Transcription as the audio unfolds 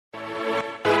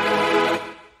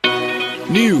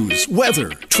News,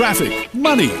 weather, traffic,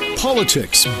 money,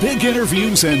 politics, big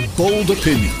interviews, and bold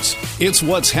opinions. It's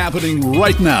what's happening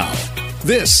right now.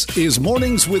 This is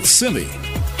Mornings with Simi.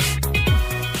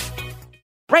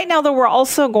 Right now, though, we're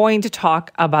also going to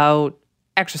talk about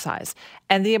exercise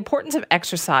and the importance of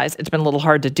exercise. It's been a little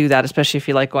hard to do that, especially if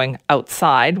you like going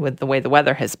outside with the way the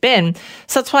weather has been.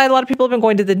 So that's why a lot of people have been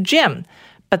going to the gym,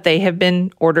 but they have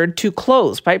been ordered to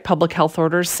close, right? Public health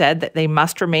orders said that they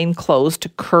must remain closed to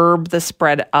curb the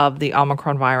spread of the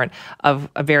Omicron variant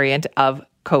of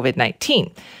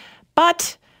COVID-19.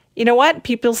 But you know what?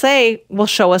 People say, well,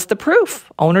 show us the proof.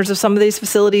 Owners of some of these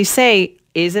facilities say,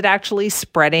 is it actually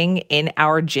spreading in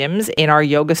our gyms, in our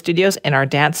yoga studios, in our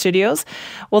dance studios?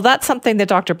 Well, that's something that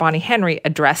Dr. Bonnie Henry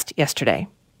addressed yesterday.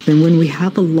 And when we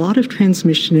have a lot of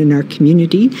transmission in our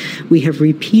community, we have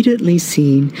repeatedly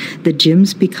seen the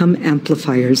gyms become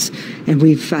amplifiers. And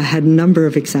we've had a number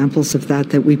of examples of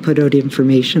that we put out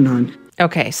information on.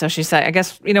 Okay, so she said, I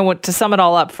guess, you know what, to sum it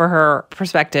all up for her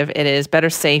perspective, it is better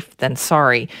safe than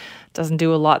sorry. Doesn't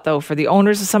do a lot, though, for the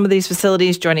owners of some of these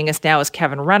facilities. Joining us now is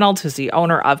Kevin Reynolds, who's the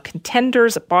owner of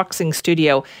Contenders Boxing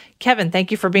Studio. Kevin,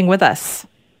 thank you for being with us.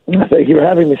 Thank you for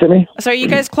having me, Simi. So are you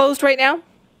guys closed right now?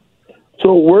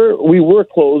 So we were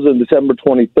closed on December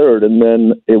 23rd, and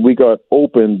then we got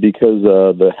open because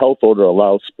the health order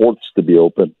allows sports to be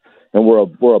open, and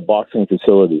we're a boxing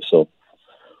facility, so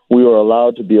we were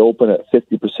allowed to be open at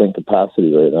 50%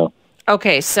 capacity right now.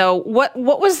 Okay, so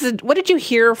what did you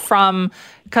hear from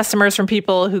customers, from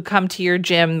people who come to your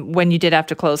gym when you did have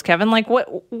to close, Kevin? Like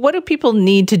what do people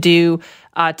need to do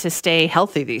to stay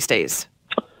healthy these days?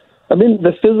 I mean,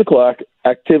 the physical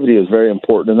activity is very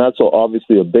important, and that's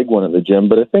obviously a big one at the gym.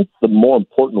 But I think the more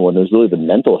important one is really the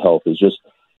mental health, is just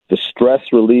the stress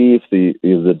relief, the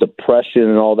depression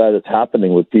and all that that's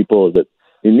happening with people, that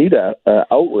you need an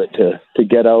outlet to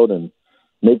get out and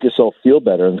make yourself feel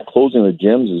better. And closing the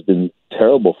gyms has been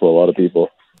terrible for a lot of people.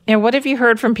 And what have you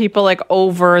heard from people like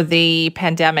over the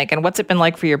pandemic, and what's it been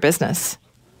like for your business?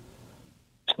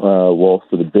 Well,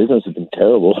 for the business, it's been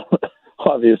terrible.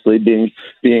 Obviously,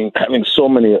 having so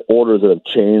many orders that have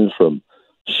changed from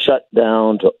shut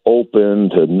down to open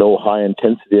to no high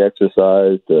intensity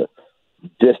exercise to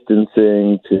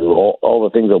distancing to all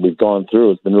the things that we've gone through.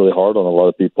 It's been really hard on a lot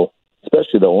of people,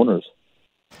 especially the owners.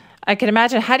 I can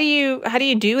imagine. How do you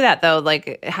do that though?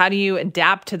 Like, how do you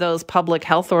adapt to those public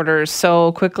health orders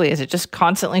so quickly? Is it just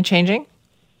constantly changing?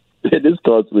 It is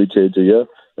constantly changing. Yeah,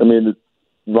 I mean,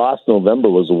 last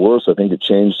November was the worst. I think it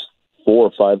changed 4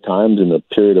 or 5 times in a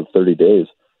period of 30 days.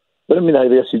 But I mean, I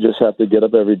guess you just have to get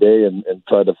up every day and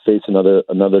try to face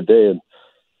another day and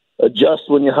adjust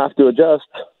when you have to adjust.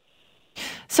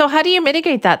 So how do you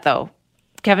mitigate that though,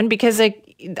 Kevin? Because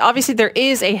obviously there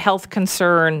is a health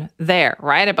concern there,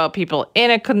 right? About people in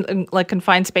a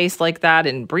confined space like that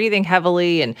and breathing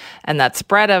heavily and that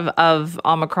spread of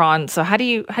Omicron. So how do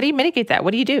you mitigate that?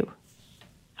 What do you do?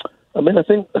 I mean, I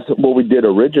think what we did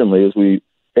originally is we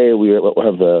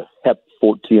have the HEP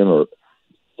 14 or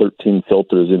 13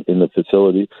 filters in the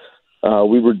facility.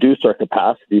 We reduced our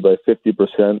capacity by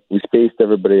 50%. We spaced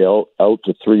everybody out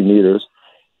to 3 meters,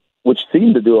 which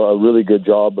seemed to do a really good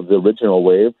job of the original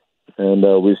wave. And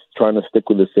we're trying to stick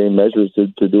with the same measures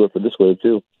to do it for this wave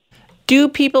too. Do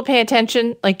people pay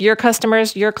attention? Like your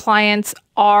customers, your clients,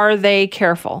 are they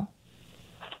careful?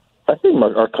 I think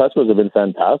our customers have been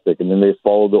fantastic. I mean, they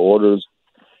follow the orders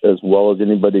as well as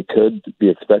anybody could be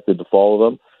expected to follow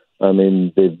them. I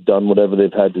mean, they've done whatever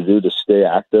they've had to do to stay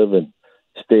active and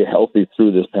stay healthy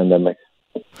through this pandemic.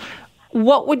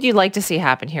 What would you like to see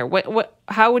happen here?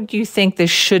 How would you think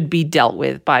this should be dealt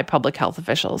with by public health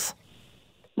officials?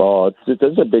 Oh,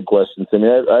 that's a big question. I mean,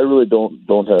 I really don't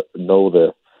know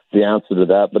the answer to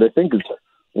that. But I think it's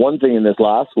one thing in this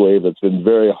last wave that's been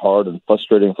very hard and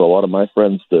frustrating for a lot of my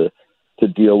friends to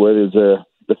deal with is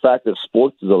the fact that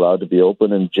sports is allowed to be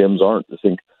open and gyms aren't. I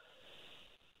think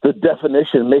the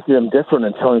definition, making them different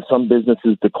and telling some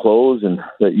businesses to close and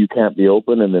that you can't be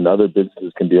open and then other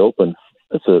businesses can be open,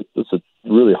 it's a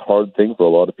really hard thing for a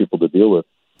lot of people to deal with.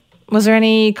 Was there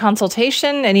any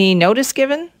consultation, any notice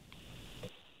given?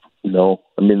 No.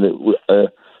 I mean,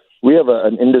 we have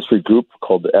an industry group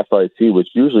called the FIC, which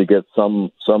usually gets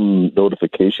some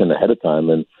notification ahead of time.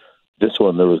 And this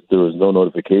one, there was no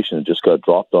notification. It just got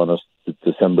dropped on us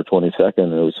December 22nd.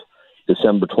 It was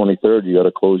December 23rd. You got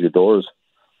to close your doors.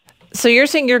 So you're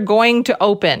saying you're going to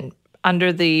open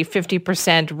under the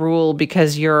 50% rule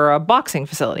because you're a boxing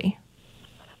facility?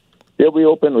 Yeah, we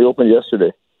opened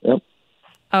yesterday. Yep.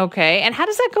 Okay. And how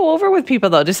does that go over with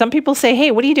people, though? Do some people say, hey,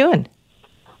 what are you doing?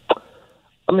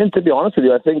 I mean, to be honest with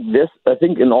you, I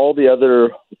think in all the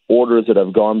other orders that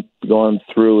have gone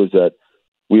through is that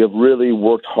we have really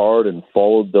worked hard and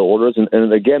followed the orders.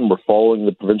 And again, we're following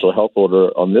the provincial health order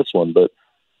on this one. But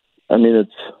I mean,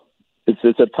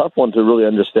 it's a tough one to really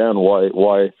understand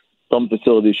why some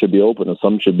facilities should be open and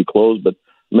some should be closed. But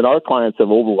I mean, our clients have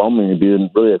overwhelmingly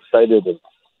been really excited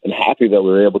and happy that we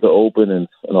were able to open and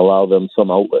allow them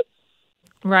some outlet.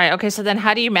 Right. Okay. So then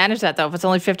how do you manage that, though, if it's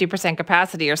only 50%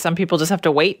 capacity, or some people just have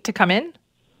to wait to come in?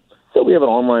 So we have an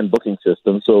online booking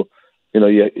system. So,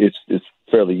 it's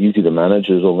fairly easy to manage.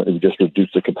 We just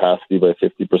reduce the capacity by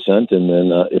 50%. And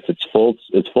then if it's full,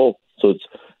 it's full. So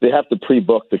they have to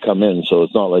pre-book to come in. So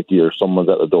it's not like someone's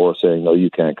at the door saying, no, you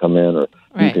can't come in, or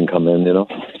right. You can come in,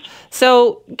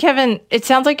 So, Kevin, it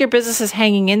sounds like your business is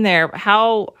hanging in there.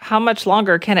 How much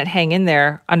longer can it hang in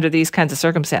there under these kinds of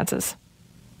circumstances?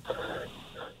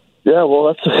 Yeah,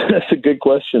 well, that's a good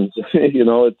question. We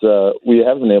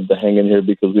haven't been able to hang in here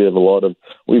because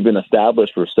we've been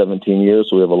established for 17 years,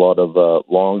 so we have a lot of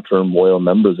long-term loyal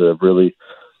members that have really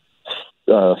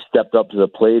stepped up to the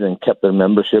plate and kept their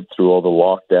membership through all the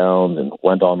lockdowns and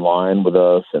went online with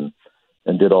us and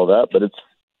did all that. But it's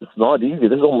not easy.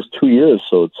 This is almost 2 years,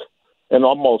 and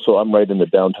I'm right in the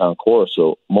downtown core,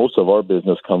 so most of our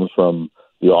business comes from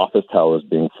the office towers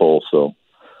being full. So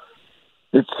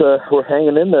we're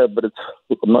hanging in there, but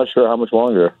I'm not sure how much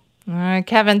longer. All right,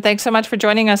 Kevin, thanks so much for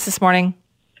joining us this morning.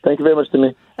 Thank you very much,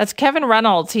 Timmy. That's Kevin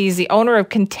Reynolds. He's the owner of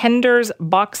Contenders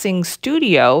Boxing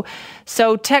Studio.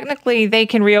 So technically they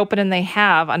can reopen, and they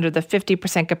have, under the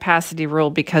 50% capacity rule,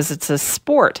 because it's a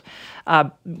sport,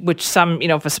 which some,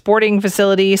 if a sporting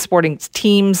facility, sporting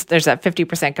teams, there's that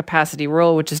 50% capacity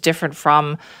rule, which is different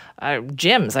from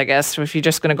gyms, I guess, if you're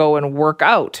just going to go and work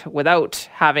out without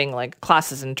having like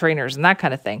classes and trainers and that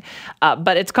kind of thing.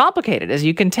 But it's complicated, as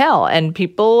you can tell, and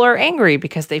people are angry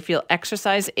because they feel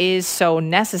exercise is so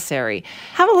necessary.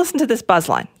 Have a listen to this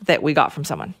buzzline that we got from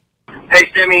someone.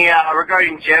 Hey, Timmy,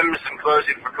 regarding gyms and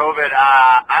closing for COVID,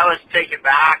 I was taken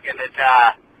back, and it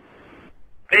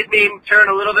made me turn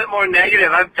a little bit more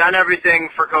negative. I've done everything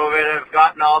for COVID. I've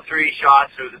gotten all 3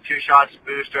 shots. It was a 2 shots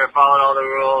booster. I followed all the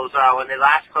rules. When they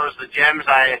last closed the gyms,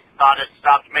 I thought it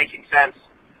stopped making sense.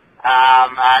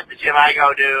 At the gym I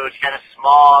go to, it's kind of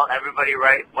small. Everybody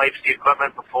wipes the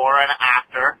equipment before and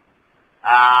after.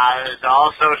 There's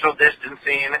all social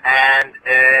distancing, and,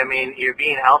 you're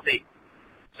being healthy.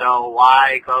 So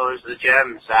why close the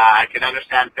gyms? I can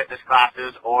understand fitness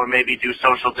classes, or maybe do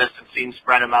social distancing,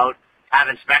 spread them out, have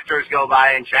inspectors go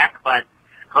by and check, but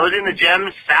closing the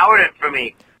gyms soured it for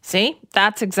me. See,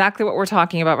 that's exactly what we're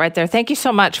talking about right there. Thank you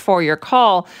so much for your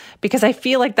call, because I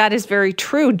feel like that is very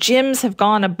true. Gyms have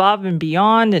gone above and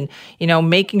beyond, and,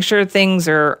 making sure things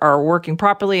are working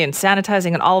properly and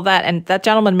sanitizing and all of that. And that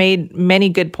gentleman made many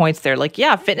good points there. Like,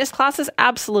 yeah, fitness classes,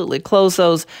 absolutely close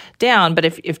those down. But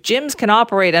if gyms can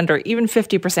operate under even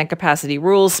 50% capacity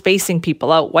rules, spacing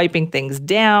people out, wiping things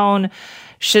down,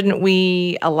 shouldn't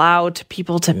we allow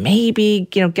people to maybe,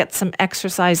 get some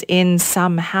exercise in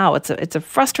somehow? It's a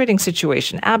frustrating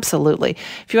situation. Absolutely.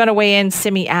 If you want to weigh in,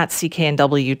 simi at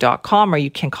cknw.com, or you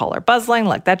can call our buzzline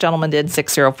like that gentleman did,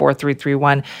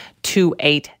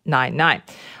 604-331-2899.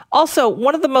 Also,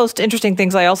 one of the most interesting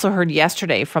things I also heard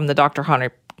yesterday from the Dr.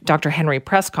 Henry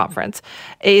press conference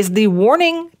is the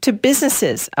warning to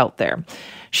businesses out there.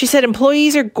 She said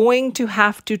employees are going to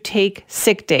have to take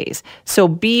sick days. So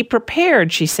be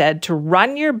prepared, she said, to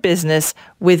run your business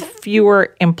with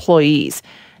fewer employees.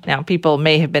 Now, people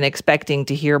may have been expecting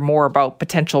to hear more about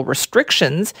potential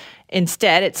restrictions.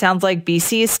 Instead, it sounds like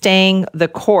BC is staying the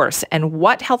course. And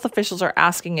what health officials are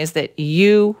asking is that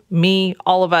you, me,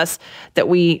 all of us, that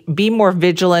we be more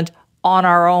vigilant on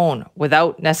our own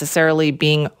without necessarily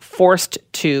being forced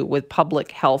to with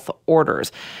public health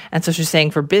orders. And so she's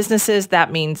saying for businesses,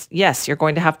 that means, yes, you're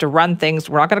going to have to run things.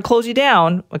 We're not going to close you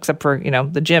down, except for,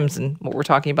 the gyms and what we're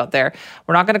talking about there.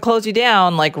 We're not going to close you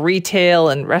down like retail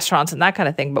and restaurants and that kind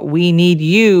of thing, but we need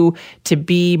you to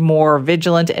be more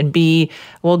vigilant and be,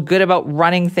 good about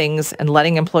running things and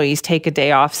letting employees take a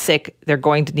day off sick. They're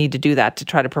going to need to do that to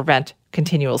try to prevent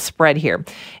continual spread here.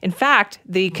 In fact,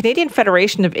 the Canadian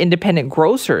Federation of Independent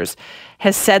Grocers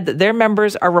has said that their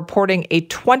members are reporting a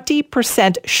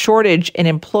 20% shortage in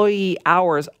employee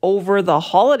hours over the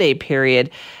holiday period,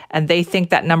 and they think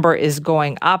that number is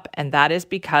going up, and that is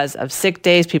because of sick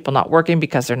days, people not working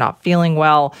because they're not feeling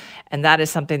well, and that is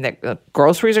something that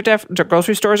grocery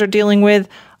stores are dealing with.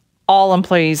 All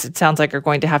employees, it sounds like, are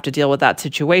going to have to deal with that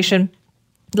situation.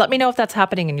 Let me know if that's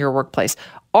happening in your workplace.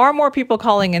 Are more people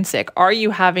calling in sick? Are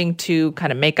you having to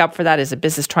kind of make up for that? Is a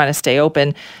business trying to stay open?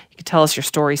 You can tell us your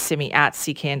story, simi at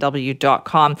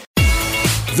cknw.com.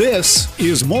 This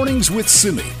is Mornings with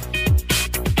Simi.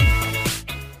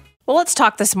 Well, let's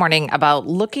talk this morning about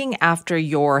looking after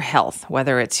your health,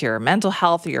 whether it's your mental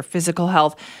health or your physical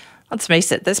health. Let's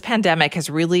face it, this pandemic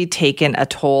has really taken a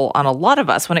toll on a lot of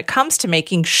us when it comes to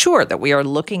making sure that we are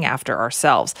looking after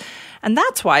ourselves. And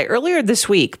that's why earlier this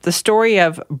week, the story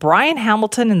of Brian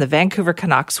Hamilton and the Vancouver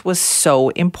Canucks was so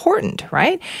important,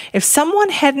 right? If someone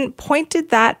hadn't pointed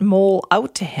that mole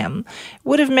out to him, it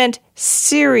would have meant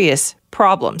serious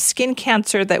problems, skin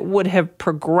cancer that would have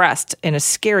progressed in a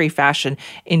scary fashion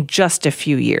in just a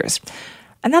few years.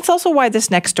 And that's also why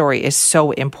this next story is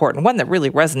so important, one that really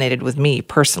resonated with me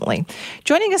personally.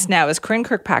 Joining us now is Corinne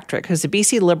Kirkpatrick, who's a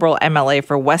BC Liberal MLA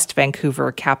for West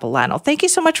Vancouver Capilano. Thank you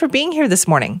so much for being here this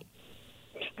morning.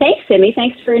 Thanks, Sydney.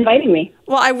 Thanks for inviting me.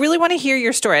 Well, I really want to hear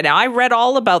your story. Now, I read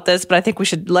all about this, but I think we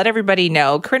should let everybody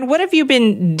know. Corinne, what have you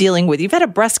been dealing with? You've had a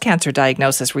breast cancer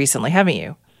diagnosis recently, haven't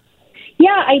you?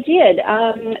 Yeah, I did.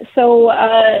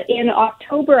 In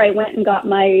October, I went and got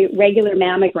my regular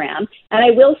mammogram. And I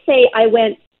will say I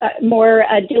went more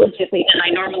diligently than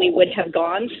I normally would have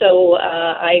gone. So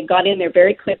I got in there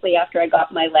very quickly after I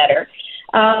got my letter.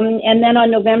 And then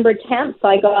on November 10th,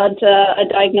 I got a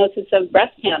diagnosis of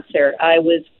breast cancer. I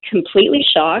was completely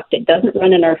shocked. It doesn't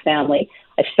run in our family.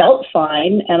 I felt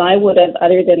fine, and I would have,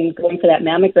 other than going for that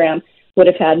mammogram, would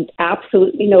have had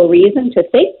absolutely no reason to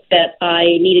think that I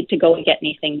needed to go and get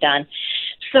anything done.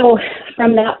 So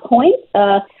from that point,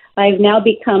 I've now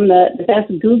become the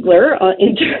best Googler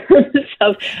in terms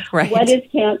of What is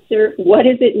cancer, what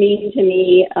does it mean to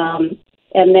me,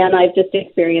 and then I've just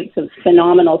experienced some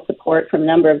phenomenal support from a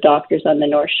number of doctors on the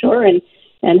North Shore and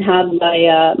had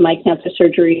my cancer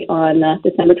surgery on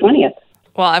December 20th.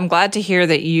 Well, I'm glad to hear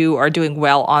that you are doing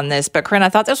well on this. But Corinne, I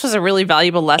thought this was a really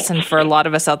valuable lesson for a lot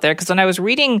of us out there, because when I was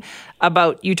reading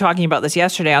about you talking about this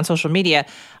yesterday on social media,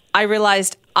 I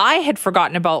realized I had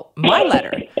forgotten about my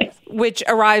letter, which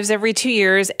arrives every 2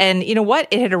 years. And you know what?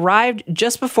 It had arrived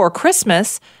just before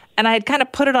Christmas, and I had kind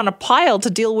of put it on a pile to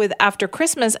deal with after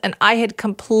Christmas, and I had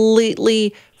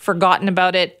completely forgotten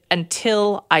about it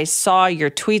until I saw your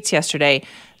tweets yesterday.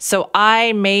 So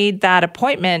I made that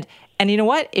appointment. And you know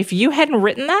what? If you hadn't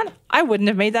written that, I wouldn't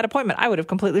have made that appointment. I would have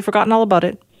completely forgotten all about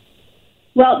it.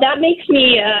 Well, that makes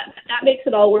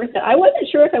it all worth it. I wasn't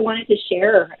sure if I wanted to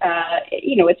share.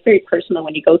 It's very personal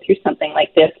when you go through something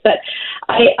like this. But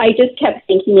I just kept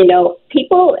thinking,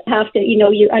 people have to,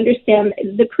 you understand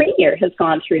the Premier has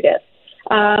gone through this.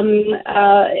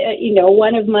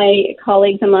 One of my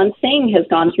colleagues, Aman Singh, has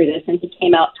gone through this, and he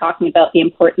came out talking about the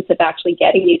importance of actually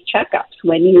getting these checkups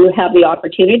when you have the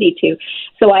opportunity to.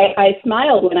 So I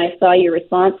smiled when I saw your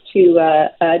response to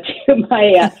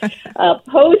my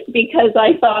post, because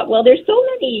I thought, well, there's so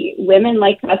many women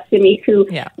like us, Simi, who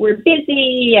we're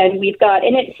busy and we've got,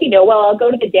 and it's, I'll go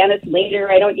to the dentist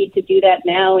later. I don't need to do that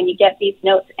now. And you get these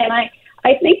notes. And I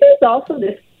think there's also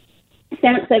this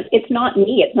sense of it's not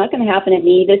me. It's not going to happen to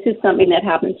me. This is something that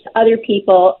happens to other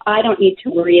people. I don't need to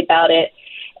worry about it.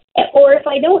 Or if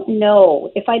I don't know,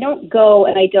 if I don't go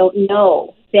and I don't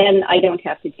know, then I don't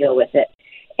have to deal with it.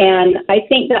 And I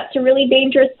think that's a really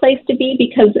dangerous place to be,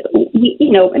 because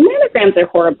mammograms are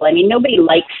horrible. I mean, nobody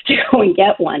likes to go and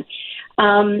get one.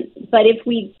 But if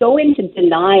we go into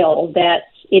denial that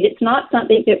it's not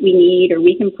something that we need, or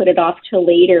we can put it off till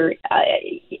later,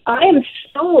 I am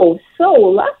so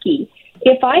lucky.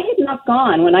 If I had not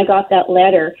gone when I got that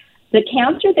letter, the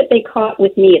cancer that they caught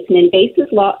with me, it's an invasive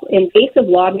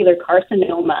lobular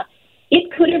carcinoma,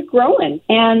 it could have grown.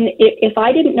 And if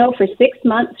I didn't know for 6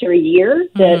 months or a year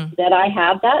that I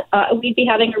have that, we'd be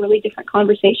having a really different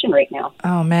conversation right now.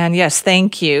 Oh, man. Yes.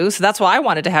 Thank you. So that's why I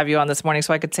wanted to have you on this morning,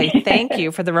 so I could say thank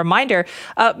you for the reminder.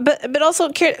 But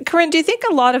also, Corinne, do you think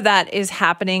a lot of that is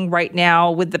happening right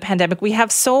now with the pandemic? We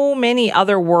have so many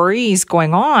other worries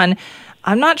going on.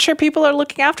 I'm not sure people are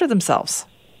looking after themselves.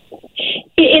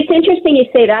 It's interesting you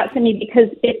say that to me,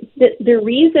 because the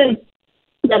reason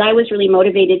that I was really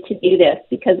motivated to do this,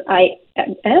 because I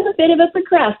am a bit of a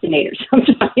procrastinator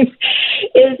sometimes,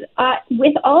 is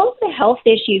with all the health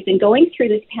issues and going through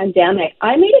this pandemic,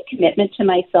 I made a commitment to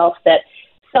myself that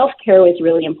self-care was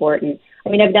really important. I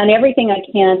mean, I've done everything I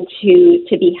can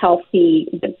to be healthy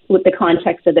with the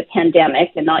context of the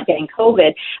pandemic and not getting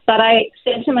COVID. But I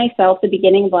said to myself at the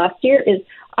beginning of last year is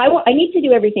I need to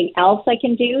do everything else I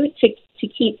can do to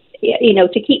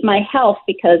keep my health,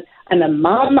 because I'm a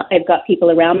mom. I've got people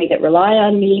around me that rely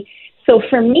on me. So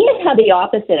for me, it had the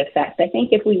opposite effect. I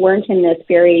think if we weren't in this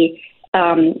very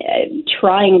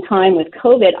trying time with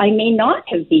COVID, I may not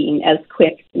have been as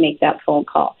quick to make that phone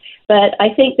call. But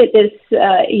I think that this,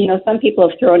 some people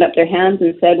have thrown up their hands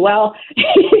and said, well,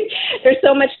 there's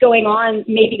so much going on.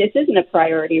 Maybe this isn't a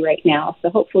priority right now. So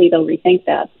hopefully they'll rethink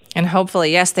that. And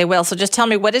hopefully, yes, they will. So just tell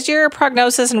me, what is your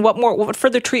prognosis and what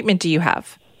further treatment do you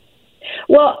have?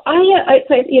 Well,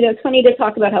 it's funny to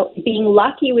talk about how being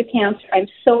lucky with cancer. I'm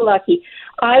so lucky.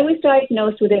 I was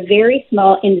diagnosed with a very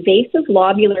small invasive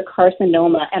lobular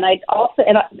carcinoma, and I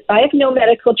have no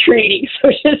medical training, so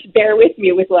just bear with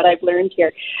me with what I've learned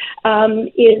here.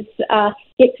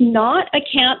 It's not a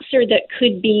cancer that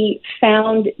could be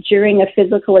found during a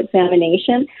physical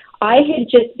examination. I had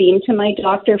just been to my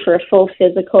doctor for a full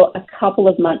physical a couple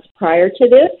of months prior to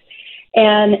this,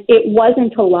 and it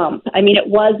wasn't a lump. I mean, it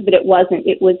was, but it wasn't.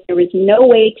 There was no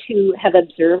way to have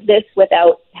observed this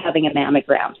without having a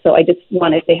mammogram. So I just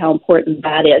want to say how important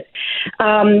that is.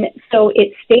 So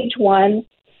it's stage 1.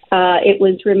 It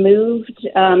was removed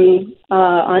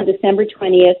on December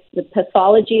 20th. The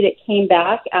pathology that came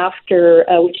back after,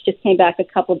 which just came back a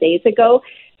couple days ago,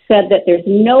 said that there's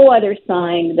no other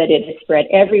sign that it has spread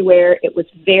everywhere. It was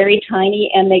very tiny,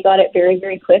 and they got it very,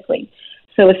 very quickly.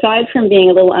 So aside from being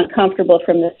a little uncomfortable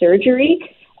from the surgery,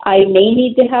 I may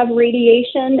need to have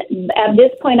radiation. At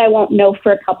this point, I won't know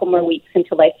for a couple more weeks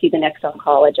until I see the next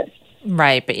oncologist.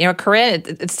 Right. But, Corinne,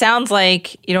 it sounds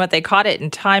like, they caught it in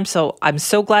time. So I'm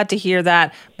so glad to hear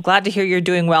that. I'm glad to hear you're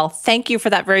doing well. Thank you for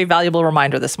that very valuable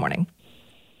reminder this morning.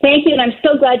 Thank you, and I'm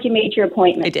so glad you made your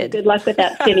appointment. I did. Good luck with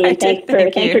that, Simi, and thanks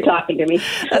for talking to me.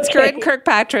 That's Corinne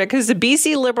Kirkpatrick, who's the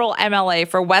BC Liberal MLA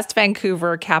for West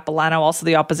Vancouver, Capilano, also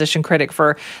the opposition critic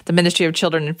for the Ministry of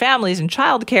Children and Families and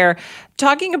Childcare,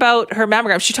 talking about her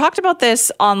mammogram. She talked about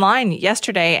this online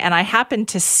yesterday, and I happened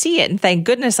to see it, and thank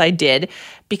goodness I did,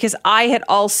 because I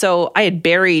had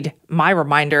buried my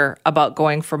reminder about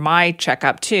going for my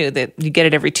checkup too, that you get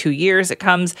it every 2 years. It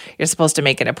comes, you're supposed to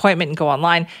make an appointment and go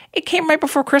online. It came right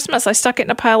before Christmas. I stuck it in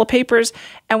a pile of papers.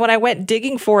 And when I went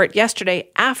digging for it yesterday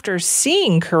after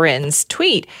seeing Corinne's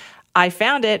tweet, I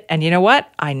found it. And you know what?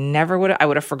 I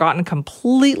would have forgotten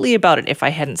completely about it if I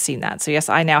hadn't seen that. So yes,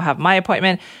 I now have my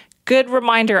appointment. Good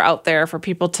reminder out there for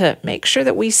people to make sure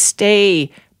that we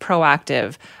stay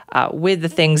proactive with the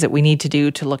things that we need to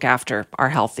do to look after our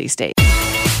health these days.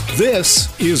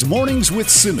 This is Mornings with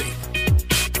Simi.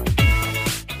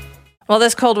 Well,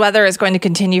 this cold weather is going to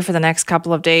continue for the next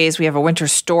couple of days. We have a winter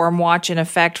storm watch in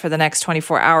effect for the next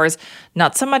 24 hours.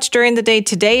 Not so much during the day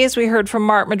today, as we heard from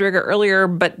Mark Madriga earlier,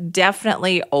 but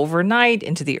definitely overnight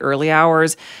into the early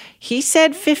hours. He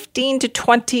said 15 to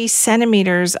 20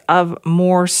 centimeters of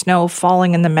more snow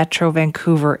falling in the Metro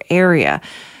Vancouver area.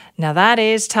 Now, that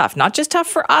is tough. Not just tough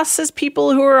for us as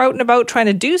people who are out and about trying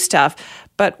to do stuff,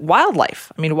 but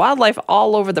wildlife. I mean, wildlife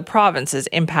all over the province is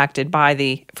impacted by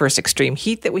the first extreme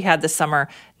heat that we had this summer,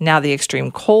 now the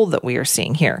extreme cold that we are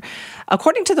seeing here.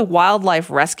 According to the Wildlife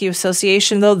Rescue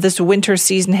Association, though, this winter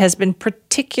season has been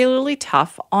particularly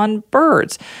tough on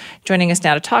birds. Joining us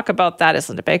now to talk about that is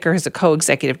Linda Baker, who's a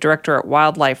co-executive director at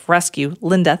Wildlife Rescue.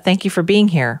 Linda, thank you for being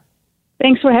here.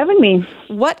 Thanks for having me.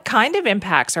 What kind of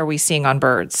impacts are we seeing on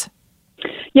birds?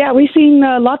 Yeah, we've seen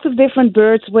lots of different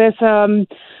birds with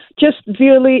just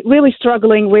really, really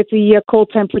struggling with the cold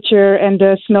temperature and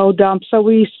the snow dump. So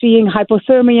we're seeing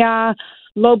hypothermia,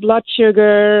 low blood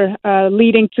sugar,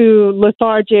 leading to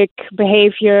lethargic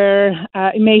behavior,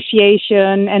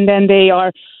 emaciation, and then they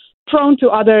are prone to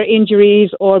other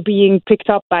injuries or being picked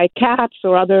up by cats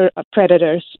or other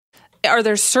predators. Are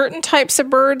there certain types of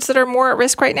birds that are more at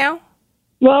risk right now?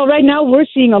 Well, right now we're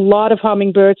seeing a lot of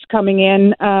hummingbirds coming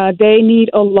in. They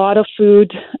need a lot of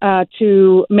food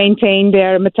to maintain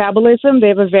their metabolism. They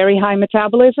have a very high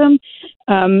metabolism,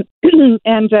 and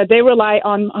they rely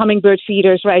on hummingbird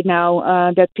feeders right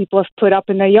now that people have put up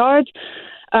in their yards.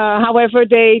 However,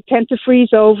 they tend to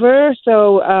freeze over,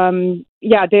 so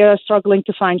they are struggling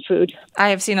to find food. I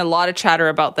have seen a lot of chatter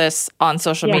about this on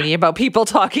social media, about people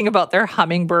talking about their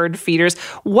hummingbird feeders.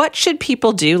 What should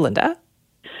people do, Linda?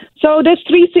 So there's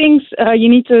three things you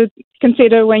need to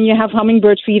consider when you have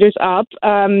hummingbird feeders up,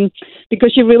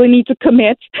 because you really need to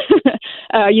commit.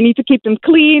 You need to keep them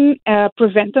clean,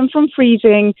 prevent them from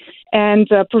freezing, and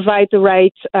provide the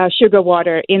right sugar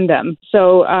water in them.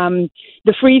 So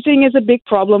the freezing is a big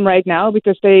problem right now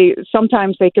because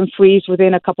sometimes they can freeze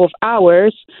within a couple of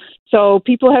hours. So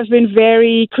people have been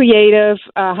very creative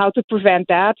how to prevent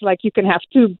that. Like you can have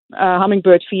two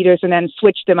hummingbird feeders and then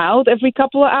switch them out every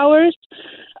couple of hours.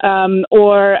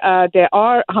 Or there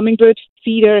are hummingbird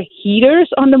feeder heaters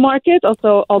on the market.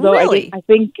 Also, although really? I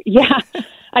think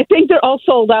they're all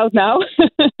sold out now.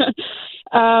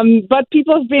 But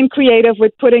people have been creative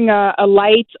with putting a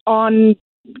light on,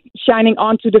 shining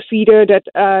onto the feeder that,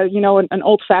 an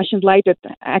old-fashioned light that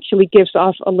actually gives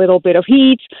off a little bit of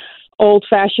heat.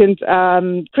 Old-fashioned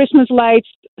Christmas lights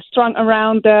strung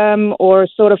around them or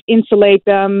sort of insulate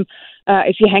them.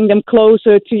 If you hang them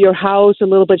closer to your house, a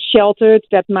little bit sheltered,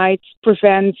 that might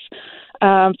prevent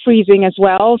freezing as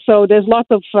well. So there's lots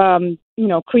of,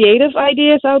 creative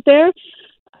ideas out there.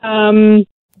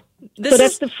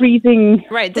 That's the freezing.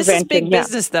 Right. This is big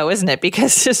business, though, isn't it?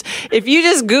 Because if you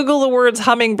just Google the words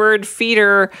hummingbird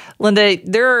feeder, Linda,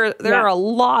 there are a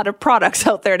lot of products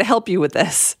out there to help you with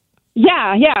this.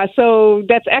 Yeah. So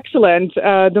that's excellent.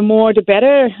 The more, the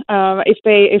better.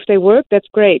 If they work, that's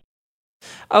great.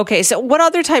 Okay. So what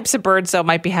other types of birds, though,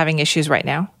 might be having issues right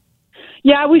now?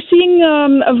 Yeah, we're seeing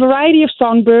a variety of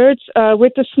songbirds.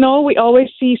 With the snow, we always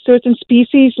see certain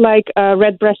species like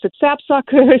red-breasted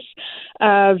sapsuckers,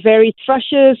 varied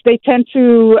thrushes. They tend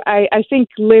to, I think,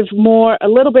 live a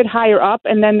little bit higher up,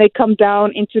 and then they come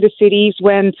down into the cities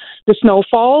when the snow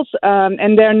falls,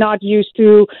 and they're not used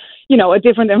to, a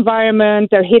different environment.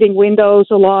 They're hitting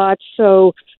windows a lot.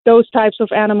 So those types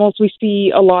of animals we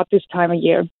see a lot this time of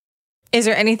year. Is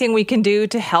there anything we can do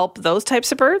to help those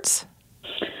types of birds?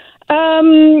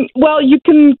 Well, you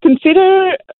can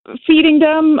consider feeding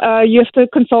them. You have to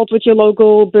consult with your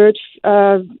local bird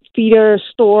feeder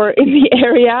store in the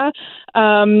area.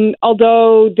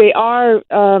 Although they are,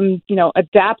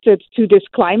 adapted to this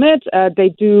climate, they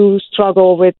do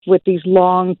struggle with these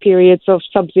long periods of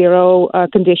sub-zero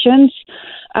conditions.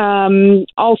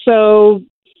 Also,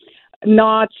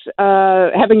 not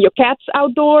having your cats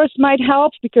outdoors might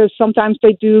help, because sometimes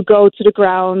they do go to the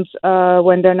ground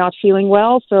when they're not feeling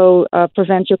well. So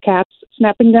prevent your cats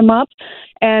snapping them up,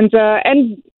 and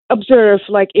observe.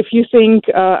 Like if you think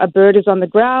a bird is on the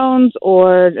ground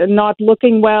or not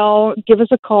looking well, give us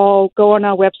a call. Go on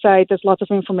our website. There's lots of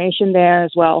information there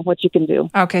as well, what you can do.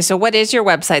 Okay, so what is your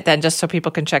website then, just so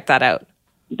people can check that out?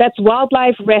 That's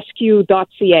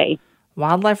wildliferescue.ca.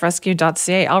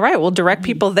 Wildliferescue.ca. All right, we'll direct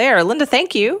people there. Linda,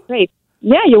 thank you. Great.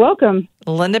 Yeah, you're welcome.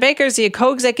 Linda Baker is the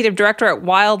co-executive director at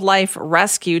Wildlife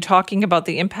Rescue, talking about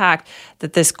the impact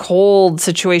that this cold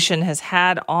situation has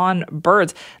had on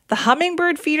birds. The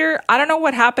hummingbird feeder, I don't know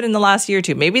what happened in the last year or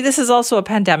two. Maybe this is also a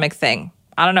pandemic thing.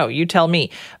 I don't know. You tell me.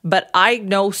 But I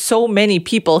know so many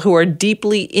people who are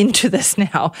deeply into this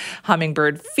now.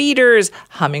 Hummingbird feeders,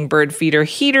 hummingbird feeder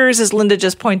heaters, as Linda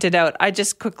just pointed out. I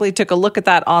just quickly took a look at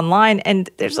that online, and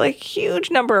there's a huge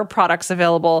number of products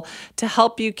available to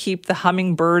help you keep the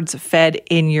hummingbirds fed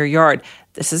in your yard.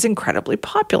 This is incredibly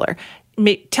popular.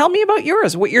 Tell me about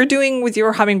yours, what you're doing with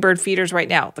your hummingbird feeders right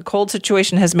now. The cold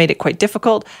situation has made it quite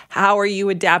difficult. How are you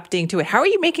adapting to it? How are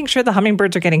you making sure the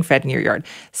hummingbirds are getting fed in your yard?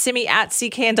 Simi at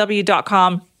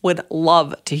cknw.com would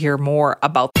love to hear more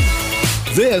about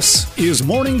that. This is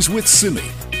Mornings with Simi.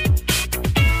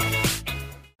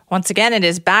 Once again, it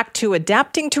is back to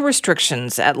adapting to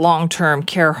restrictions at long-term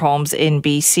care homes in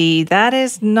BC. That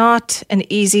is not an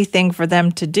easy thing for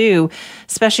them to do,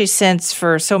 especially since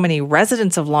for so many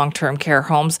residents of long-term care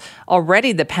homes,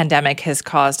 already the pandemic has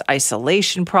caused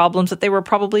isolation problems that they were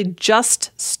probably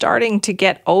just starting to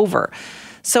get over.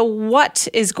 So what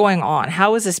is going on?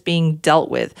 How is this being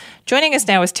dealt with? Joining us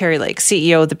now is Terry Lake,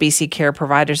 CEO of the BC Care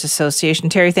Providers Association.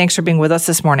 Terry, thanks for being with us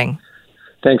this morning.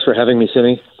 Thanks for having me,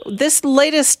 Simi. These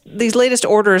latest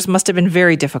orders must have been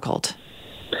very difficult.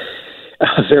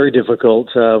 Very difficult.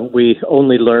 We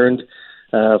only learned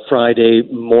Friday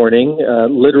morning,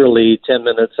 literally 10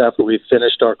 minutes after we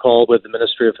finished our call with the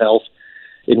Ministry of Health,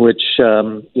 in which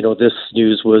this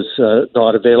news was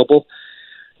not available.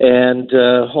 And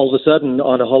all of a sudden,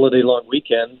 on a holiday-long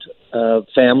weekend,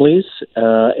 families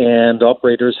and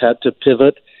operators had to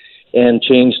pivot and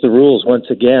change the rules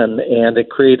once again, and it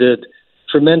created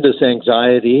tremendous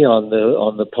anxiety on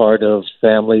the part of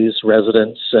families,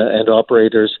 residents, and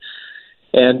operators.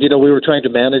 And, we were trying to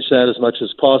manage that as much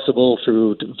as possible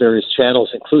through various channels,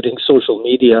 including social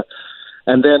media.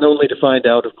 And then only to find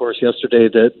out, of course, yesterday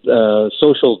that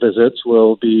social visits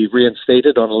will be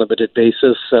reinstated on a limited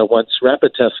basis once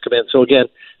rapid tests come in. So again,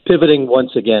 pivoting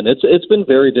once again. It's been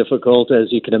very difficult,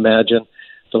 as you can imagine.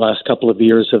 The last couple of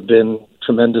years have been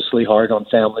tremendously hard on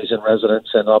families and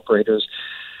residents and operators.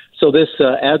 So this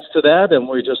adds to that, and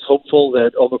we're just hopeful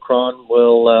that Omicron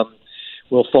will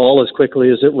fall as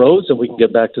quickly as it rose, and we can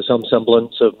get back to some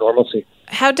semblance of normalcy.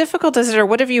 How difficult is it, or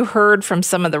what have you heard from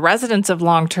some of the residents of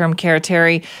long-term care,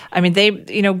 Terry? I mean,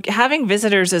 having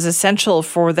visitors is essential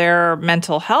for their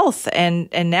mental health, and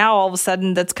now all of a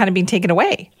sudden that's kind of being taken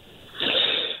away.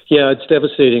 Yeah, it's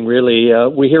devastating, really.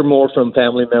 We hear more from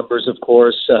family members, of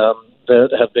course,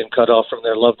 that have been cut off from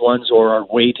their loved ones or are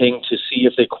waiting to see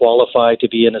if they qualify to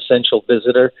be an essential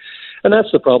visitor. And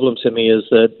that's the problem, Simi, is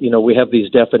that, we have these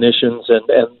definitions and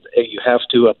You have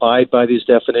to abide by these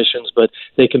definitions, but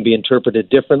they can be interpreted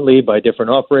differently by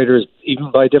different operators,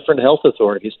 even by different health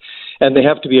authorities. And they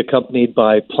have to be accompanied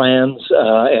by plans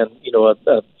and,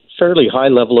 a fairly high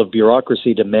level of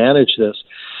bureaucracy to manage this.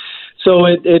 So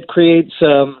it creates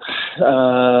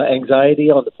anxiety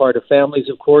on the part of families,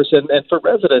 of course, and for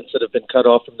residents that have been cut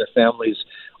off from their families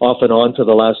off and on for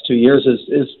the last 2 years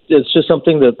is just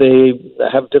something that they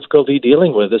have difficulty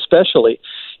dealing with, especially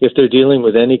if they're dealing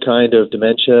with any kind of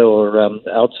dementia or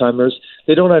Alzheimer's.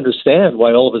 They don't understand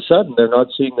why all of a sudden they're not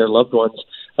seeing their loved ones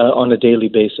on a daily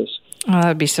basis. Oh, that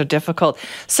would be so difficult.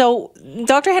 So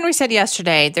Dr. Henry said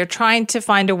yesterday they're trying to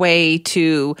find a way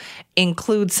to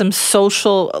include some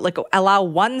social, like allow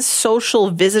one social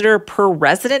visitor per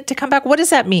resident to come back. What does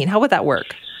that mean? How would that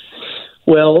work?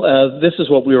 Well, this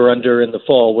is what we were under in the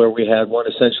fall, where we had one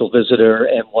essential visitor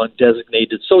and one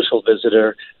designated social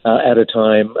visitor at a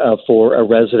time for a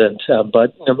resident.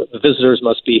 But the visitors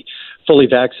must be fully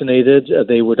vaccinated.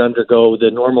 They would undergo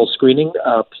the normal screening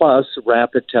plus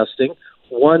rapid testing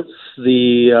once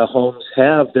the homes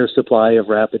have their supply of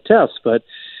rapid tests. But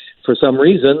for some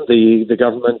reason, the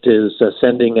government is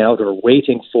sending out or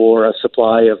waiting for a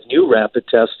supply of new rapid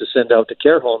tests to send out to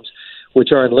care homes,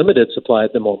 which are in limited supply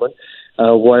at the moment.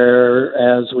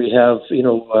 Whereas we have,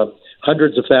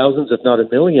 hundreds of thousands, if not a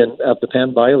million, of the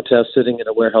PanBio tests sitting in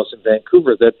a warehouse in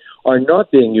Vancouver that are not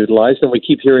being utilized. And we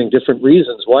keep hearing different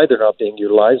reasons why they're not being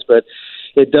utilized. But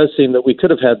it does seem that we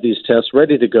could have had these tests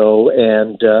ready to go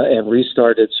and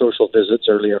restarted social visits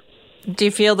earlier. Do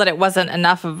you feel that it wasn't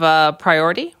enough of a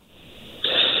priority?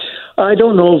 I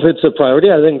don't know if it's a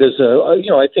priority. I think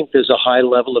there's a high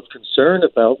level of concern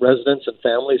about residents and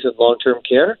families in long-term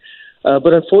care.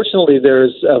 But unfortunately,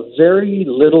 there's very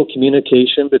little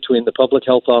communication between the public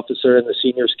health officer and the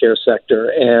seniors care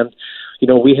sector. And,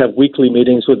 we have weekly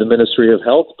meetings with the Ministry of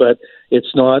Health, but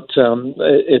it's not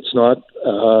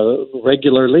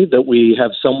regularly that we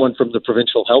have someone from the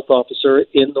provincial health officer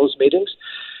in those meetings.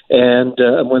 And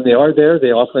when they are there,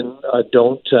 they often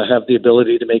don't have the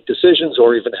ability to make decisions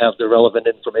or even have the relevant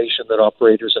information that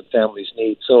operators and families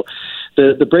need. So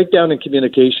the breakdown in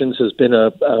communications has been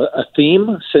a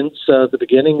theme since the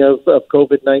beginning of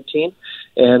COVID-19.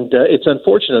 And it's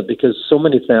unfortunate because so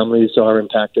many families are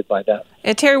impacted by that.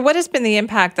 Terry, what has been the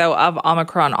impact, though, of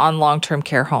Omicron on long-term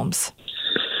care homes?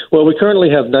 Well, we currently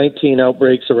have 19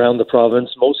 outbreaks around the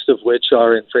province, most of which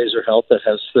are in Fraser Health that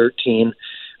has 13.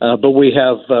 But we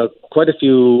have quite a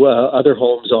few other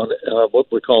homes on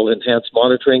what we call enhanced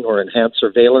monitoring or enhanced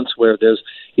surveillance, where there's,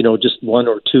 just one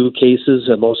or two cases,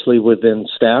 mostly within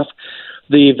staff.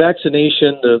 The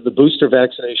vaccination, the booster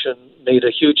vaccination made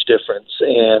a huge difference.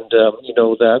 And,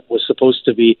 that was supposed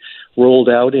to be rolled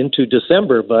out into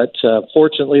December. But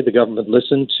fortunately, the government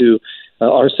listened to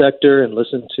our sector and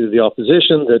listened to the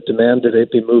opposition that demanded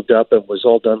it be moved up, and was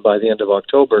all done by the end of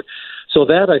October. So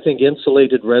that, I think,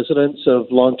 insulated residents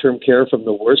of long-term care from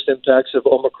the worst impacts of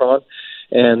Omicron.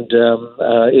 And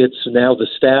it's now the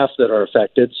staff that are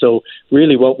affected. So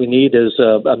really what we need is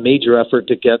a major effort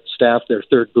to get staff their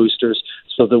third boosters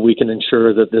so that we can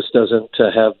ensure that this doesn't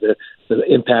have the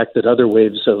impact that other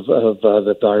waves of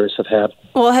the virus have had.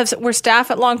 Well, were staff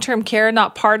at long-term care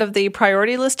not part of the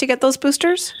priority list to get those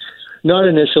boosters? Not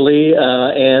initially,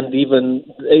 and even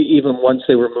once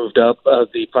they were moved up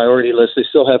the priority list, they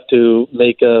still have to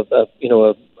make a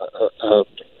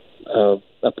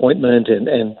appointment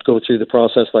and go through the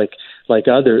process like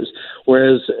others.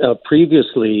 Whereas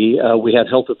previously we had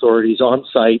health authorities on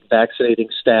site vaccinating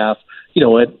staff,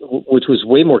 which was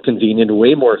way more convenient,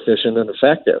 way more efficient and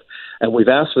effective. And we've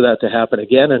asked for that to happen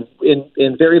again. And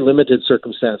in very limited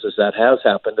circumstances, that has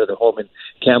happened at a home in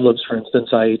Kamloops, for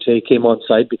instance. IHA came on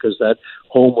site because that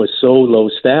home was so low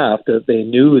staffed that they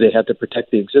knew they had to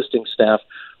protect the existing staff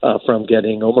from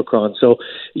getting Omicron. So,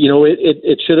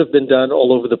 it should have been done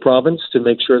all over the province to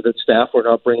make sure that staff were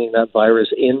not bringing that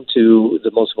virus into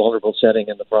the most vulnerable setting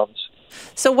in the province.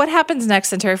 So what happens next,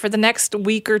 Terry? For the next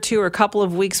week or two or a couple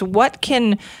of weeks, what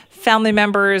can family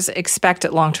members expect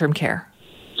at long-term care?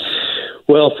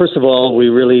 Well, first of all, we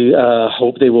really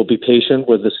hope they will be patient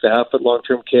with the staff at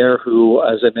long-term care who,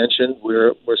 as I mentioned,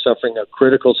 we're suffering a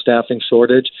critical staffing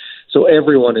shortage. So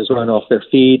everyone is run off their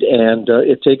feet, and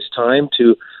it takes time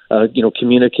to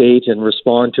communicate and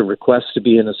respond to requests to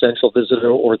be an essential visitor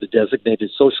or the designated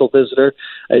social visitor.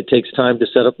 It takes time to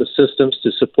set up the systems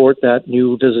to support that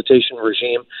new visitation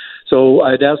regime. So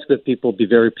I'd ask that people be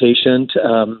very patient,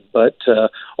 but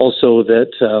also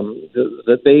that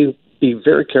be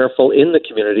very careful in the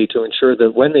community to ensure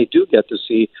that when they do get to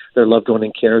see their loved one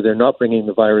in care, they're not bringing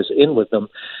the virus in with them,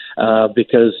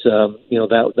 because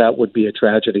that would be a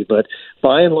tragedy. But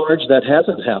by and large, that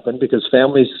hasn't happened because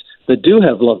families that do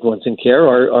have loved ones in care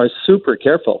are super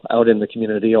careful out in the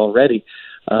community already,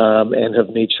 and have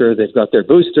made sure they've got their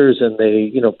boosters and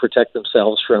they protect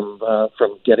themselves from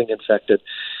getting infected.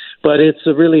 But it's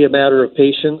really a matter of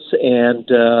patience and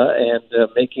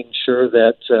making sure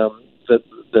that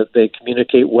they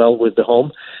communicate well with the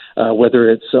home, whether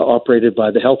it's operated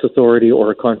by the health authority or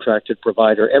a contracted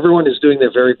provider. Everyone is doing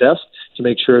their very best to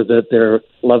make sure that their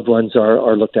loved ones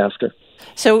are looked after.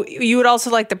 So you would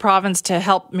also like the province to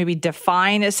help maybe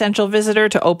define essential visitor,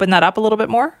 to open that up a little bit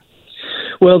more?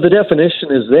 Well, the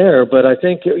definition is there, but I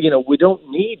think, we don't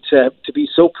need to be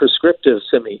so prescriptive,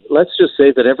 Simi. Let's just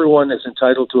say that everyone is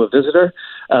entitled to a visitor,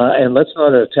 and let's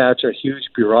not attach a huge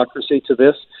bureaucracy to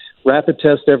this. Rapid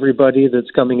test everybody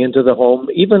that's coming into the home,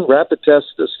 even rapid test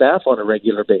the staff on a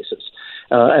regular basis.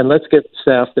 And let's get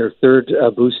staff their third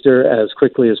booster as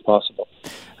quickly as possible.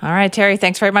 All right, Terry,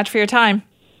 thanks very much for your time.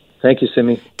 Thank you,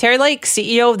 Simi. Terry Lake,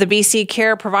 CEO of the BC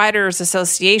Care Providers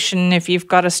Association. If you've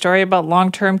got a story about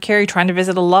long-term care, you're trying to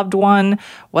visit a loved one,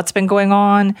 what's been going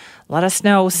on, let us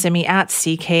know. Simi at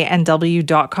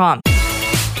cknw.com.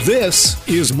 This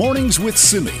is Mornings with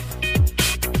Simi.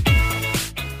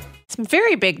 Some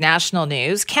very big national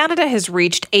news. Canada has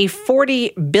reached a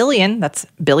 $40 billion, that's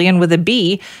billion with a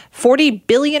B, $40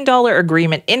 billion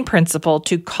agreement in principle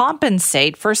to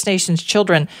compensate First Nations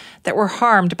children that were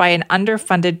harmed by an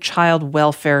underfunded child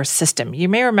welfare system. You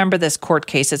may remember this court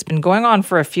case. It's been going on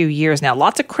for a few years now.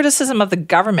 Lots of criticism of the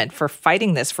government for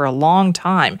fighting this for a long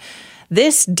time.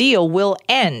 This deal will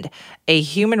end a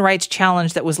human rights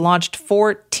challenge that was launched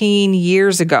 14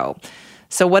 years ago.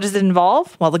 So what does it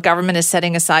involve? Well, the government is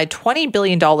setting aside $20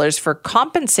 billion for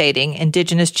compensating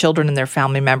Indigenous children and their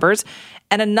family members,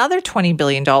 and another $20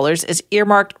 billion is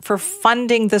earmarked for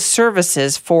funding the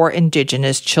services for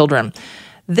Indigenous children.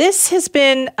 This has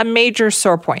been a major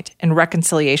sore point in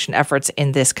reconciliation efforts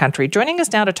in this country. Joining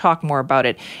us now to talk more about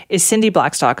it is Cindy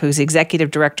Blackstock, who's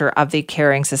Executive Director of the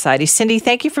Caring Society. Cindy,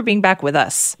 thank you for being back with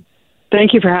us.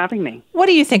 Thank you for having me. What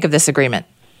do you think of this agreement?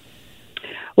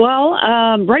 Well,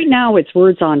 right now it's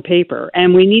words on paper,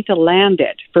 and we need to land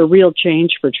it for real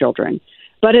change for children.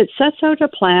 But it sets out a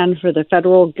plan for the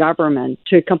federal government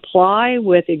to comply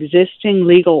with existing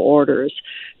legal orders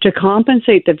to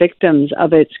compensate the victims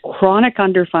of its chronic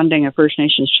underfunding of First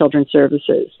Nations children's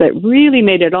services that really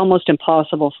made it almost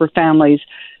impossible for families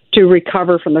to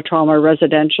recover from the trauma of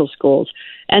residential schools.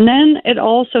 And then it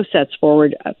also sets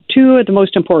forward two of the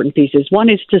most important pieces. One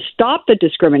is to stop the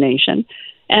discrimination,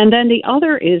 and then the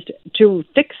other is to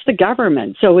fix the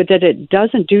government so that it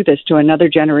doesn't do this to another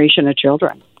generation of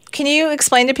children. Can you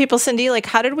explain to people, Cindy,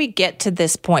 how did we get to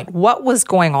this point? What was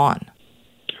going on?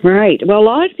 Right. Well, a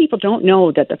lot of people don't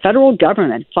know that the federal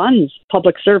government funds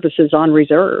public services on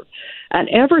reserve. And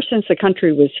ever since the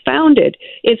country was founded,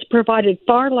 it's provided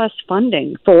far less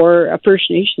funding for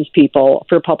First Nations people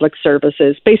for public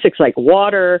services. Basics like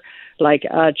water, like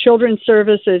children's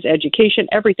services, education,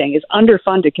 everything is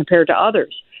underfunded compared to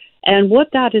others. And what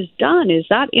that has done is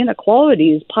that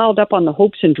inequality is piled up on the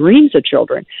hopes and dreams of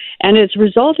children. And it's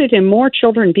resulted in more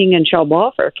children being in child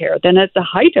welfare care than at the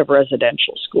height of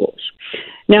residential schools.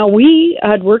 Now, we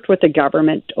had worked with the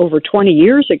government over 20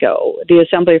 years ago, the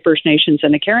Assembly of First Nations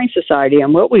and the Caring Society,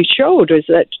 and what we showed was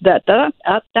that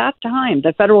at that time,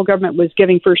 the federal government was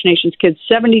giving First Nations kids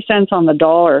 70 cents on the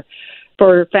dollar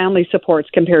for family supports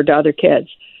compared to other kids.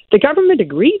 The government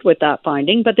agreed with that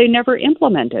finding, but they never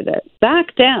implemented it. Back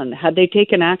then, had they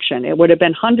taken action, it would have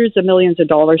been hundreds of millions of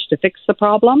dollars to fix the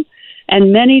problem,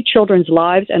 and many children's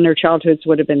lives and their childhoods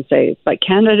would have been saved. But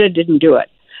Canada didn't do it.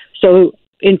 So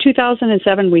in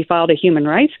 2007, we filed a human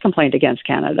rights complaint against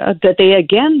Canada that they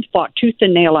again fought tooth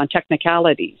and nail on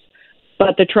technicalities.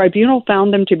 But the tribunal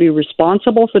found them to be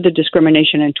responsible for the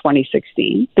discrimination in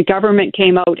 2016. The government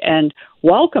came out and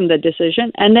welcomed the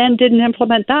decision and then didn't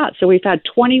implement that. So we've had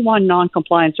 21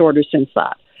 non-compliance orders since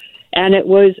that. And it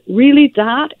was really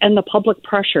that and the public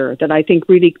pressure that I think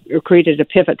really created a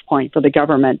pivot point for the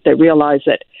government that realized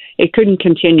that it couldn't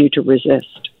continue to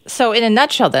resist. So in a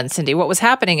nutshell then, Cindy, what was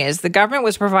happening is the government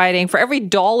was providing, for every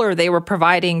dollar they were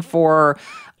providing for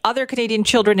other Canadian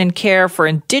children in care, for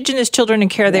Indigenous children in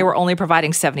care, they were only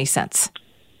providing 70 cents.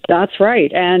 That's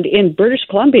right. And in British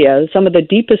Columbia, some of the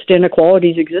deepest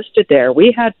inequalities existed there.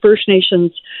 We had First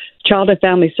Nations child and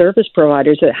family service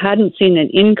providers that hadn't seen an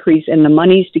increase in the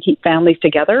monies to keep families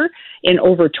together in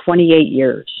over 28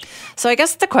 years. So I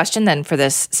guess the question then for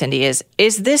this, Cindy, is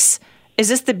this Is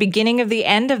this the beginning of the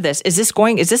end of this? Is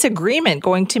this agreement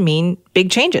going to mean big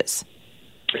changes?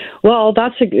 Well,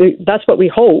 that's what we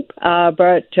hope,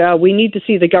 but we need to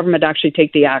see the government actually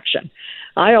take the action.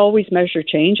 I always measure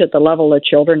change at the level of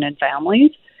children and families.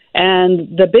 And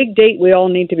the big date we all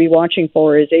need to be watching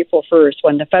for is April 1st,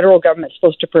 when the federal government is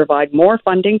supposed to provide more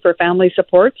funding for family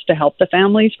supports to help the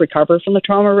families recover from the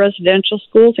trauma residential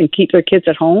schools and keep their kids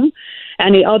at home.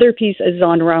 And the other piece is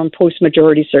on around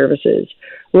post-majority services.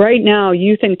 Right now,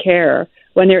 youth in care,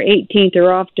 when they're 18,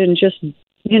 they're often just,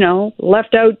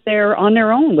 left out there on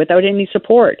their own without any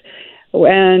support.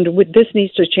 And this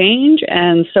needs to change,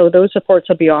 and so those supports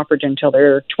will be offered until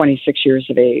they're 26 years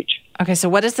of age. Okay, so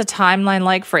what is the timeline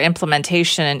like for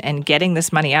implementation and getting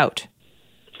this money out?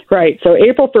 Right, so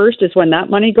April 1st is when that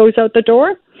money goes out the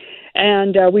door,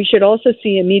 and we should also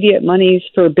see immediate monies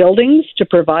for buildings to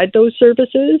provide those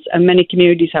services, and many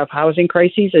communities have housing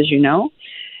crises, as you know.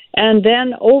 And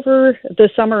then over the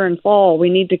summer and fall, we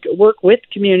need to work with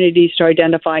communities to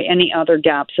identify any other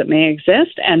gaps that may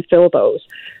exist and fill those.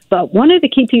 But one of the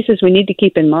key pieces we need to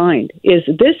keep in mind is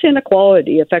this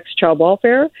inequality affects child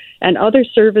welfare and other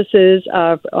services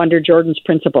under Jordan's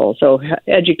principle, so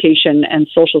education and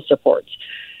social supports.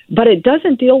 But it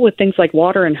doesn't deal with things like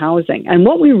water and housing. And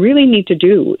what we really need to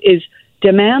do is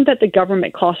demand that the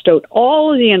government cost out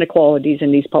all of the inequalities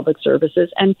in these public services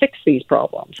and fix these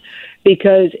problems.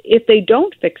 Because if they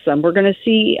don't fix them, we're going to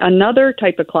see another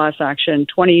type of class action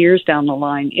 20 years down the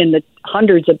line in the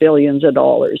hundreds of billions of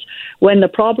dollars, when the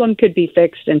problem could be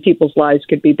fixed and people's lives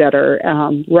could be better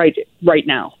right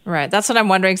now. Right. That's what I'm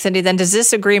wondering, Cindy. Then does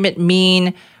this agreement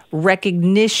mean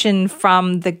recognition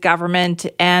from the government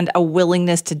and a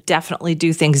willingness to definitely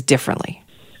do things differently?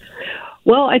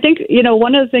 Well, I think,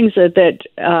 one of the things that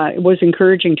was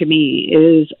encouraging to me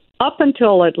is up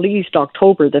until at least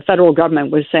October, the federal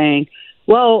government was saying,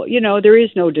 well, there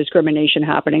is no discrimination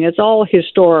happening. It's all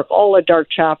historic, all a dark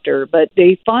chapter. But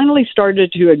they finally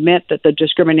started to admit that the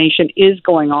discrimination is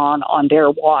going on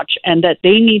their watch and that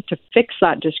they need to fix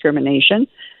that discrimination.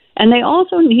 And they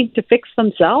also need to fix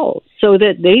themselves so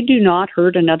that they do not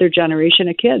hurt another generation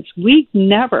of kids. We've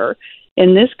never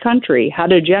in this country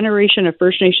had a generation of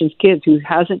First Nations kids who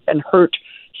hasn't been hurt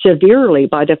severely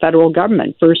by the federal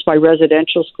government, first by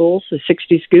residential schools, the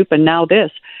 60 Scoop, and now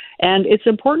this. And it's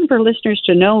important for listeners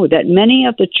to know that many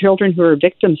of the children who are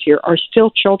victims here are still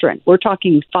children. We're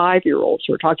talking 5-year-olds,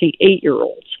 we're talking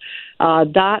 8-year-olds.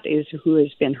 That is who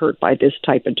has been hurt by this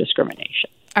type of discrimination.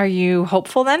 Are you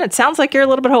hopeful then? It sounds like you're a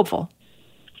little bit hopeful.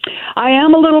 I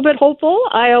am a little bit hopeful.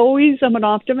 I always am an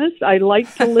optimist. I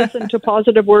like to listen to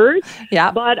positive words. Yeah.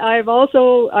 But I've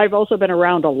also been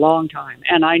around a long time,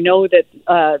 and I know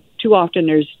that too often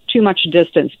there's too much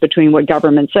distance between what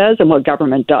government says and what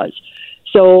government does.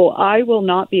 So I will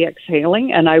not be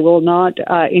exhaling, and I will not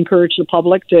encourage the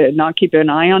public to not keep an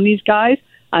eye on these guys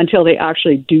until they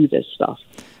actually do this stuff.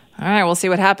 All right, we'll see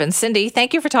what happens. Cindy,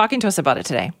 thank you for talking to us about it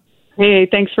today. Hey,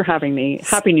 thanks for having me.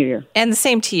 Happy New Year. And the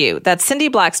same to you. That's Cindy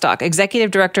Blackstock,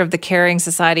 Executive Director of the Caring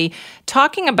Society,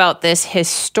 talking about this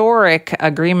historic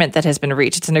agreement that has been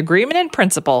reached. It's an agreement in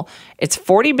principle. It's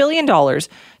 $40 billion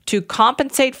to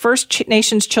compensate First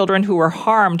Nations children who were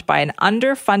harmed by an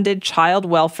underfunded child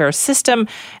welfare system,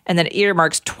 and then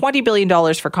earmarks $20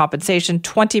 billion for compensation,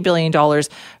 $20 billion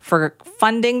for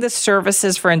funding the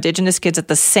services for Indigenous kids at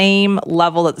the same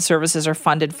level that the services are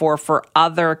funded for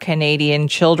other Canadian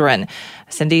children.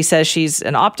 Cindy says she's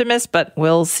an optimist, but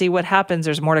we'll see what happens.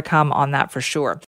 There's more to come on that for sure.